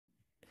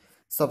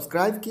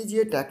Subscribe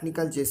कीजिए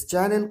technical जिस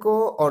channel को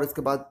और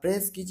उसके बाद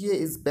प्रेस कीजिए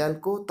इस बेल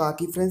को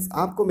ताकि फ्रेंड्स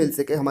आपको मिल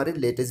सके हमारे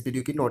लेटेस्ट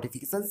वीडियो की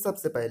नोटिफिकेशन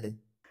सबसे पहले।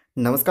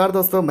 नमस्कार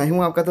दोस्तों, मैं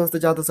हूं आपका दोस्त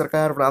जादू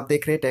सरकार और आप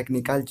देख रहे हैं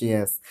टेक्निकल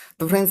जीएस।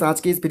 तो फ्रेंड्स, आज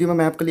की इस वीडियो में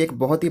मैं आपके लिए एक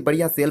बहुत ही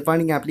बढ़िया सेल्फ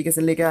अर्निंग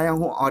एप्लीकेशन लेके आया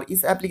हूं और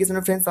इस एप्लीकेशन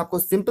में फ्रेंड्स आपको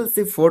सिंपल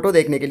सी फोटो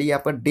देखने के लिए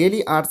आपका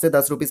डेली 8 से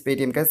 10 रुपीज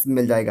पेटीएम कैश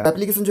मिल जाएगा।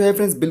 एप्लीकेशन जो है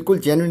फ्रेंड्स बिल्कुल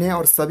जेन्युइन है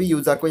और सभी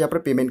यूजर को यहाँ पर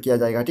पेमेंट किया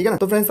जाएगा, ठीक है ना।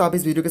 तो फ्रेंड्स, आप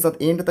इस वीडियो के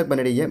साथ एंड तक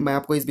बने रहिए। मैं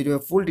आपको इस वीडियो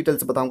में फुल डिटेल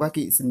से बताऊंगा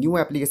कि इस न्यू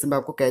एप्लीकेशन में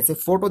आपको कैसे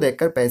फोटो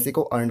देखकर पैसे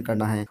को अर्न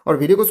करना है। और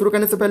वीडियो को शुरू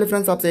करने से पहले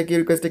फ्रेंड्स आपसे एक ही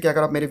रिक्वेस्ट है कि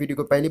अगर आप मेरे वीडियो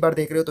को पहली बार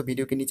देख रहे हो तो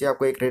वीडियो के नीचे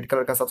आपको एक रेड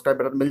कलर का सब्सक्राइब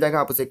बटन मिल जाएगा,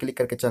 आप उसे क्लिक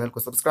करके चैनल को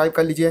सब्सक्राइब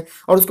कर लीजिए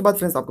और उसके बाद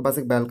फ्रेंड्स आपके पास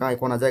एक बेल का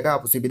आइकॉन आ जाएगा,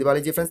 आप उसे भी दबा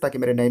लीजिए फ्रेंड्स ताकि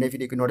मेरे नए नए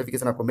वीडियो की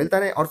नोटिफिकेशन आपको मिलता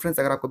रहे। और फ्रेंड्स,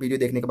 अगर आपको वीडियो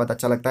देखने के बाद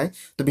अच्छा लगता है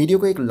तो वीडियो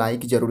को एक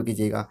लाइक जरूर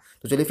कीजिएगा।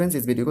 तो चलिए फ्रेंड्स,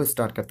 इस वीडियो को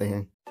स्टार्ट करते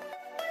हैं।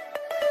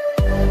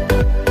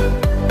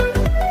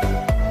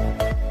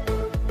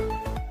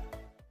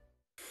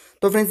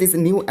 तो फ्रेंड्स, इस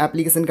न्यू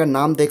एप्लीकेशन का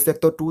नाम देख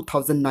सकते हो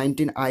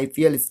 2019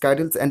 IPL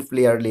schedules and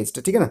player list,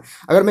 ठीक है ना।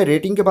 अगर मैं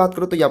रेटिंग की बात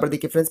करूं तो यहाँ पर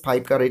देखिए फ्रेंड्स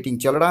 5 का रेटिंग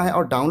चल रहा है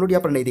और डाउनलोड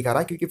यहाँ पर नहीं दिखा रहा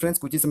है क्योंकि फ्रेंड्स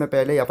कुछ ही समय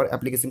पहले यहाँ पर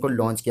एप्लीकेशन को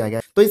लॉन्च किया गया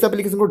है। तो इस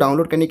एप्लीकेशन को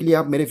डाउनलोड करने के लिए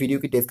आप मेरे वीडियो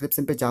की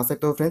डिस्क्रिप्शन पे जा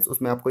सकते हो फ्रेंड्स,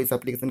 उसमें आपको इस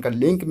एप्लीकेशन का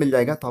लिंक मिल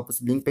जाएगा, तो आप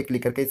उस लिंक पे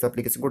क्लिक करके इस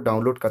एप्लीकेशन को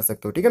डाउनलोड कर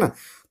सकते हो, ठीक है ना।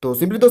 तो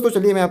सिंपली दोस्तों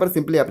चलिए मैं यहाँ पर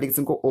सिंपली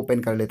एप्लीकेशन को ओपन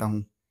कर लेता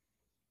हूँ।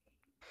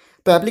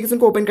 तो एप्लीकेशन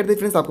को ओपन करते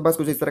फ्रेंड्स आपके पास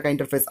कुछ इस तरह का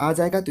इंटरफेस आ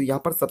जाएगा। तो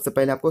यहाँ पर सबसे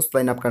पहले आपको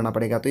साइन अप करना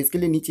पड़ेगा, तो इसके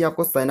लिए नीचे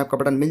आपको साइन अप का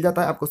बटन मिल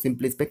जाता है, आपको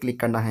सिंपली इस पर क्लिक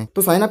करना है।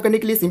 तो साइन अप करने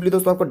के लिए सिंपली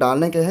दोस्तों आपको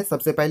डालना क्या है,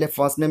 सबसे पहले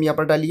फर्स्ट नेम यहाँ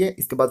पर डालिए,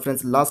 इसके बाद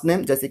फ्रेंड्स लास्ट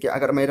नेम, जैसे कि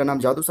अगर मेरा नाम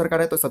जादू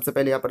सरकार है तो सबसे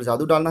पहले यहाँ पर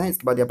जादू डालना है,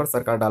 इसके बाद यहाँ पर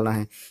सरकार डालना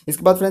है।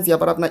 इसके बाद फ्रेंड्स यहाँ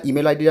पर अपना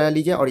ईमेल आईडी डाल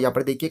लीजिए और यहाँ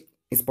पर देखिए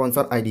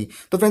स्पॉन्सर आईडी।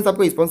 तो फ्रेंड्स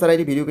आपको स्पॉन्सर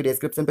आईडी वीडियो के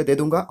डिस्क्रिप्शन पे दे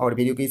दूंगा और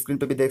वीडियो की स्क्रीन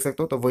पे भी देख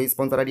सकते हो, तो वही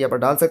स्पॉन्सर आईडी यहाँ पर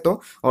डाल सकते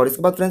हो। और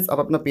इसके बाद फ्रेंड्स आप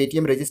अपना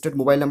पेटीएम रजिस्टर्ड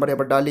मोबाइल नंबर यहाँ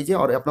पर डाल लीजिए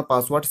और अपना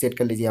पासवर्ड सेट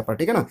कर लीजिए यहाँ पर,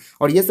 ठीक है ना।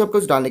 और ये सब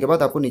कुछ डालने के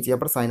बाद आपको नीचे यहाँ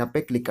पर साइन अप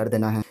पे क्लिक कर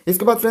देना है।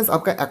 इसके बाद फ्रेंड्स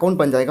आपका अकाउंट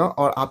बन जाएगा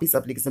और आप इस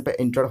एप्लीकेशन पे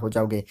एंटर हो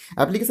जाओगे।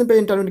 एप्लीकेशन पे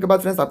एंटर होने के बाद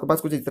फ्रेंड्स आपके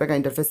पास कुछ इस तरह का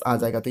इंटरफेस आ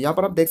जाएगा। तो यहाँ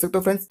पर आप देख सकते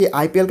हो फ्रेंड्स, ये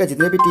आईपीएल का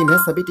जितने भी टीम है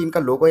सभी टीम का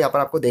लोगो यहाँ पर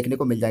आपको देखने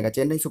को मिल जाएगा।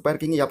 चेन्नई सुपर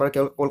किंग, यहाँ पर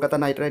कोलकाता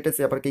नाइट राइडर्स,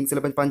 यहाँ पर किंग्स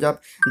 11 पंजाब,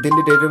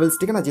 दिल्ली डेयरडेविल्स,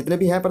 ठीक है ना, जितने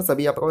भी है पर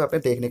सभी आपको यहाँ पे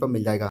देखने को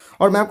मिल जाएगा।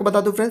 और मैं आपको बता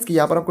दूं फ्रेंड्स कि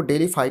यहाँ पर आपको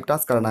डेली 5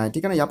 टास्क करना है,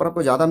 ठीक है ना। यहाँ पर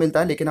आपको ज्यादा मिलता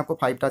है लेकिन आपको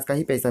 5 टास्क का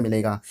ही पैसा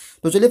मिलेगा।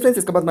 तो चलिए फ्रेंड्स,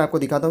 इसके बाद मैं आपको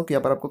दिखाता हूँ कि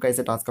यहाँ पर आपको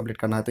कैसे टास्क कंप्लीट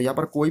करना है। तो यहाँ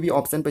पर कोई भी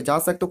ऑप्शन पे जा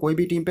सकते हो, कोई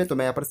भी टीम पे, तो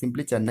मैं यहाँ पर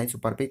सिंपली चेन्नई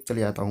सुपर पे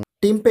चले जाता हूँ।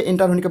 टीम पे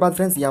एंटर होने के बाद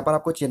फ्रेंड्स यहाँ पर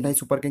आपको चेन्नई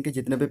सुपर किंग के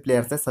जितने भी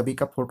प्लेयर्स हैं सभी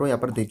का फोटो यहाँ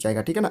पर दिख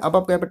जाएगा, ठीक है ना। अब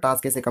आपको यहाँ पे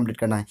टास्क कैसे कंप्लीट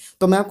करना है,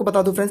 तो मैं आपको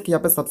बता दूं फ्रेंड्स कि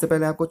यहाँ पे सबसे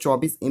पहले आपको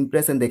 24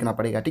 इंप्रेशन देखना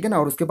पड़ेगा, ठीक है ना,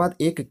 और उसके बाद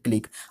एक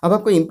क्लिक। अब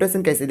आपको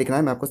इंप्रेशन कैसे दिखना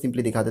है मैं आपको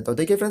सिंपली दिखा देता हूँ।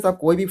 देखिए फ्रेंड्स, आप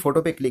कोई भी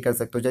फोटो पे क्लिक कर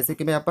सकते हो, जैसे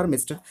कि मैं यहाँ पर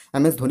मिस्टर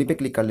MS धोनी पे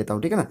क्लिक कर लेता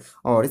हूँ, ठीक है ना।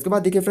 और इसके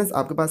बाद देखिए फ्रेंड्स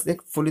आपके पास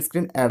एक फुल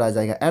स्क्रीन ऐड आ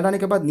जाएगा। ऐड आने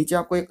के बाद नीचे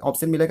आपको एक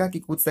ऑप्शन मिलेगा कि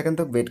कुछ सेकंड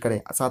तक वेट करें,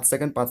 7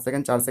 सेकंड, 5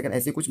 सेकंड, 4 सेकंड,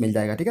 ऐसे कुछ मिल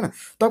जाएगा, ठीक है ना।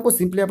 तो आपको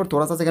सिंपली यहाँ पर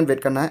थोड़ा सा सेकंड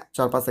वेट करना है,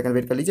 4-5 सेकंड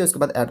वेट कर लीजिए, उसके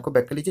बाद ऐड को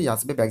बैक कर लीजिए, यहाँ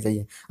से बैक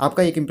जाइए,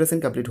 आपका एक इंप्रेशन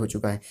कंप्लीट हो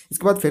चुका है।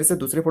 इसके बाद फिर से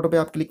दूसरे फोटो पे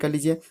आप क्लिक कर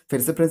लीजिए,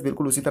 फिर से फ्रेंड्स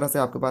बिल्कुल उसी तरह से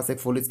आपके पास एक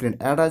फुल स्क्रीन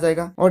ऐड आ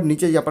जाएगा और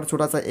नीचे यहाँ पर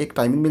छोटा सा एक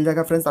टाइमिंग मिल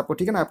जाएगा फ्रेंड्स आपको,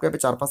 ठीक है ना। आपको यहाँ पे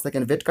 4-5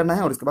 सेकंड वेट करना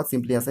है और उसके बाद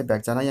सिंपली यहाँ से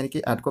बैक जाना है, यानी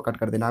कि ऐड को कट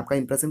कर देना, आपका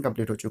इंप्रेशन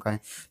कंप्लीट हो चुका है।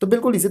 तो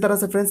बिल्कुल इसी तरह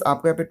से फ्रेंड्स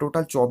आपको यहाँ पे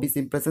टोटल 24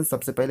 इंप्रेशन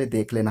सबसे पहले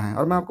देख लेना है।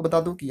 और मैं आपको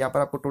बता दूं कि यहाँ पर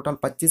आपको टोटल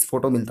 25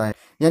 फोटो मिलता है,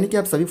 यानी कि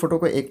आप सभी फोटो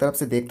को एक तरफ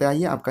से देखते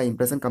आइए, आपका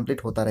इंप्रेशन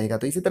कंप्लीट होता रहेगा।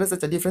 तो इसी तरह से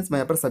चलिए फ्रेंड्स मैं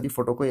यहाँ पर सभी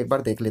फोटो को एक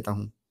बार देख लेता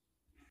हूँ।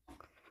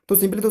 तो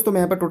सिंपली दोस्तों मैं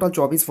यहाँ पर टोटल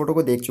 24 फोटो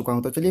को देख चुका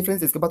हूँ। तो चलिए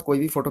फ्रेंड्स इसके बाद कोई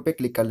भी फोटो पे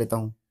क्लिक कर लेता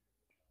हूँ।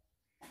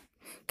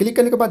 क्लिक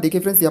करने के बाद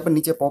देखिए फ्रेंड्स यहाँ पर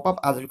नीचे पॉपअप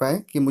आ चुका है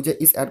कि मुझे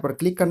इस ऐड पर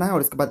क्लिक करना है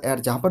और इसके बाद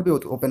ऐड जहाँ पर भी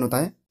ओपन होता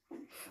है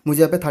मुझे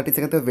यहाँ पे 30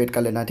 सेकंड तक वेट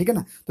कर लेना है, ठीक है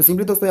ना। तो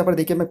सिंपली दोस्तों यहाँ पर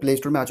देखिए मैं प्ले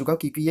स्टोर में आ चुका हूँ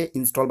क्योंकि ये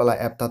इंस्टॉल वाला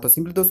ऐप था। तो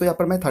सिंपली दोस्तों यहाँ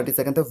पर मैं 30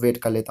 सेकंड तक वेट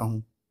कर लेता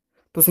हूँ।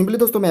 तो सिंपली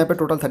दोस्तों मैं यहाँ पे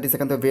टोटल 30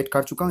 सेकंड तक वेट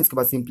कर चुका हूँ। इसके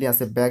बाद सिंपली यहाँ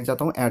से बैक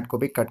जाता हूँ, ऐड को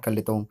भी कट कर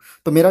लेता हूँ।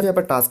 तो मेरा जो यहाँ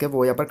पर टास्क है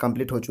वो यहाँ पर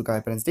कंप्लीट हो चुका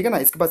है फ्रेंड्स, ठीक है ना।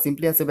 इसके बाद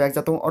सिंपली यहाँ से बैक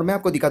जाता हूँ और मैं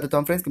आपको दिखा देता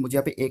हूँ फ्रेंड्स कि मुझे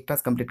यहाँ पे एक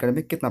टास्क कंप्लीट करने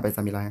में कितना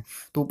पैसा मिला है।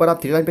 तो ऊपर आप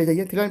 3 लाइन पे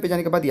जाइए, 3 लाइन पे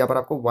जाने के बाद यहाँ पर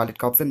आपको वॉलेट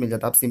का ऑप्शन मिल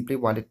जाता है, आप सिंपली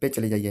वॉलेट पे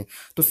चले जाइए।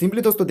 तो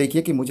सिंपली दोस्तों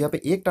देखिए कि मुझे यहाँ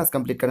पे एक टास्क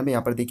कंप्लीट करने में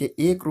यहाँ पर देखिए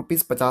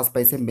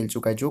 ₹1.50 मिल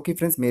चुका है, जो कि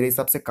फ्रेंड्स मेरे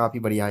हिसाब से काफी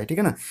बढ़िया है, ठीक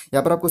है ना।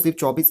 यहाँ पर आपको सिर्फ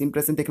 24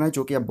 इंप्रेशन देखना है,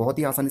 जो कि आप बहुत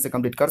ही आसानी से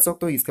कंप्लीट कर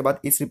सकते हो। इसके बाद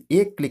सिर्फ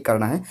एक क्लिक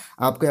करना है,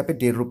 आपको यहाँ पे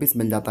 ₹1.50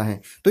 मिल जाता है।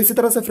 तो इसी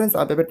तरह से फ्रेंड्स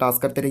आप यहाँ पे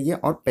टास्क करते रहिए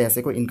और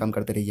पैसे को इनकम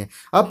करते रहिए।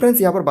 अब फ्रेंड्स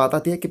यहाँ पर बात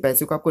आती है कि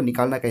पैसे को आपको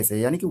निकालना कैसे है,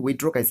 यानी कि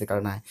विड्रॉ कैसे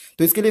करना है।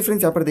 तो इसके लिए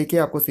फ्रेंड्स यहाँ पर देखिए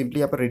आपको सिंपली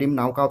यहाँ पर रिडीम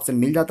नाउ का ऑप्शन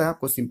मिल जाता है,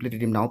 आपको सिंपली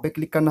रिडीम नाउ पे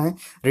क्लिक करना है।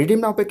 रिडीम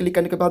नाउ पे क्लिक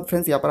करने के बाद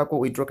फ्रेंड्स यहाँ पर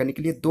आपको विड्रॉ करने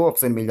के लिए 2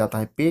 ऑप्शन मिल जाता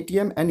है,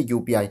 पेटीएम एंड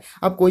यूपीआई।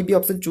 आप कोई भी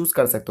ऑप्शन चूज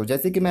कर सकते हो,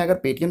 जैसे कि मैं अगर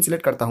पेटीएम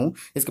सिलेक्ट करता हूँ,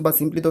 इसके बाद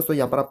सिंपली दोस्तों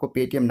यहाँ पर आपको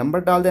पेटीएम नंबर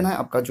डाल देना है,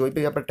 आपका जो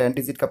भी यहाँ पर 10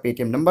 डिजिट का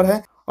पेटीएम नंबर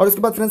है। और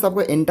उसके बाद फ्रेंड्स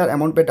आपको एंटर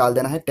अमाउंट पे डाल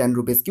देना है 10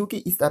 रुपीज़, क्योंकि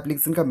इस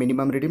एप्लीकेशन का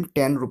मिनिमम रिडीम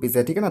 10 रुपीज़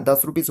है, ठीक है ना।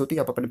 10 रुपीज़ होती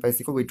है, आप अपने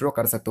पैसे को विड्रॉ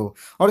कर सकते हो।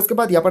 और इसके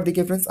बाद यहाँ पर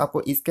देखिए फ्रेंड्स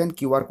आपको स्कैन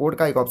क्यूआर कोड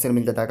का एक ऑप्शन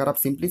मिल जाता है। अगर आप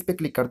सिंपली इस पे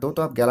क्लिक करते हो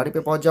तो आप गैलरी पे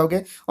पहुंच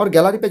जाओगे और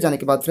गैलरी पे जाने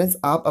के बाद फ्रेंड्स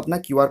आप अपना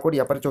क्यूआर कोड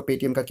यहाँ पर जो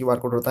पेटीएम का क्यूआर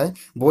कोड होता है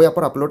वो यहाँ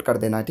पर अपलोड कर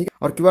देना है, ठीक है।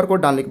 और क्यूआर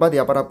कोड डालने के बाद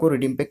यहाँ पर आपको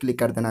रिडीम पे क्लिक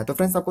कर देना है। तो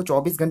फ्रेंड्स आपको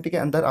 24 घंटे के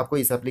अंदर आपको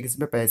इस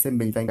एप्लीकेशन में पैसे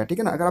मिल जाएंगे, ठीक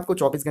है ना। अगर आपको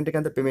 24 घंटे के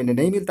अंदर पेमेंट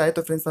नहीं मिलता है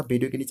तो फ्रेंड्स आप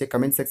वीडियो के नीचे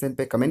कमेंट सेक्शन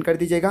पे कमेंट कर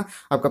दीजिएगा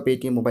आपका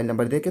पेटीएम मोबाइल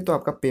नंबर देके, तो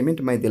आपका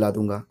पेमेंट मैं दिला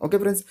दूंगा। ओके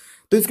फ्रेंड्स,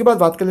 तो इसके बाद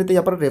बात कर लेते हैं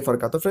यहाँ पर रेफर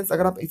का। तो फ्रेंड्स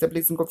अगर आप इस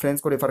एप्लीकेशन को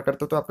फ्रेंड्स को रेफर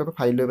करते हो तो आपके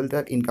 5 लेवल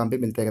तक इनकम भी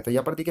मिलता है। तो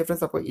यहाँ पर देखिए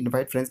फ्रेंड्स आपको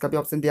इनवाइट फ्रेंड्स का भी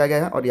ऑप्शन दिया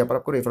गया है और यहाँ पर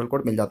आपको रेफरल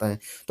कोड मिल जाता है।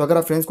 तो अगर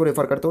आप फ्रेंड्स को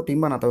रेफर करते हो,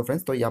 टीम बनाते हो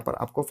फ्रेंड्स, तो यहाँ पर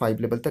आपको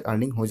 5 लेवल तक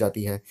अर्निंग हो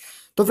जाती है।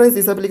 तो फ्रेंड्स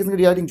इस एप्लीकेशन की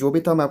रिगार्डिंग जो भी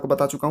था मैं आपको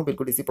बता चुका हूँ,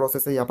 बिल्कुल इसी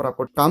प्रोसेस से यहाँ पर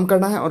आपको काम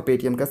करना है और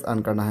पेटीएम कैश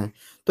अर्न करना है।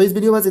 तो इस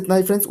वीडियो बस इतना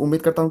ही फ्रेंड्स,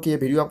 उम्मीद करता हूँ कि ये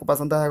वीडियो आपको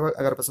पसंद आया होगा।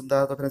 अगर पसंद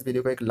आया तो फ्रेंड्स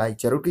वीडियो को एक लाइक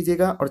जरूर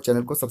कीजिएगा और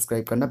चैनल को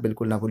सब्सक्राइब करना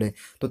बिल्कुल ना भूलें।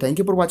 तो thank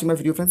you for watching my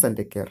video friends and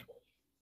take care.